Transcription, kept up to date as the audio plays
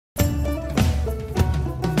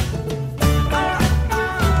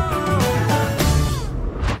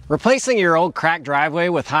Replacing your old cracked driveway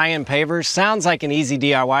with high-end pavers sounds like an easy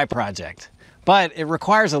DIY project, but it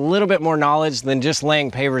requires a little bit more knowledge than just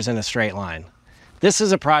laying pavers in a straight line. This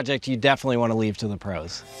is a project you definitely want to leave to the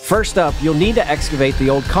pros. First up, you'll need to excavate the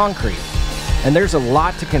old concrete. And there's a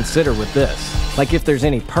lot to consider with this, like if there's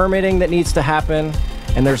any permitting that needs to happen,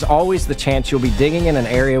 and there's always the chance you'll be digging in an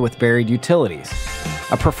area with buried utilities.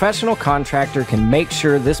 A professional contractor can make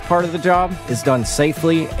sure this part of the job is done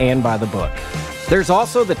safely and by the book. There's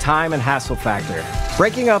also the time and hassle factor.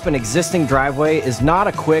 Breaking up an existing driveway is not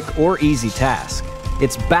a quick or easy task.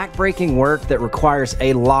 It's back-breaking work that requires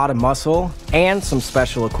a lot of muscle and some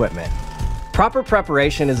special equipment. Proper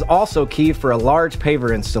preparation is also key for a large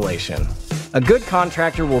paver installation. A good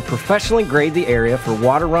contractor will professionally grade the area for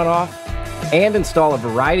water runoff and install a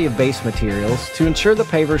variety of base materials to ensure the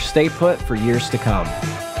pavers stay put for years to come.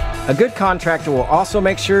 A good contractor will also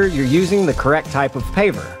make sure you're using the correct type of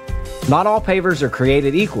paver. Not all pavers are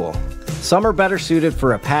created equal. Some are better suited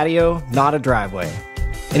for a patio, not a driveway.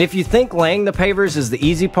 And if you think laying the pavers is the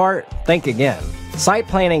easy part, think again. Site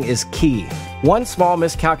planning is key. One small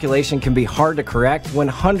miscalculation can be hard to correct when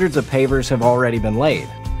hundreds of pavers have already been laid.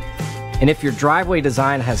 And if your driveway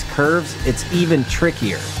design has curves, it's even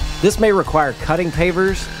trickier. This may require cutting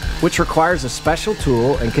pavers, which requires a special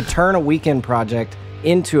tool and could turn a weekend project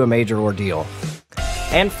into a major ordeal.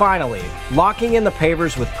 And finally, locking in the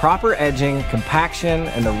pavers with proper edging, compaction,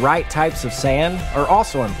 and the right types of sand are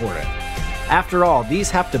also important. After all,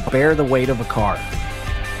 these have to bear the weight of a car.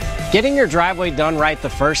 Getting your driveway done right the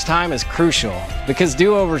first time is crucial because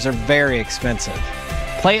do-overs are very expensive.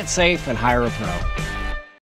 Play it safe and hire a pro.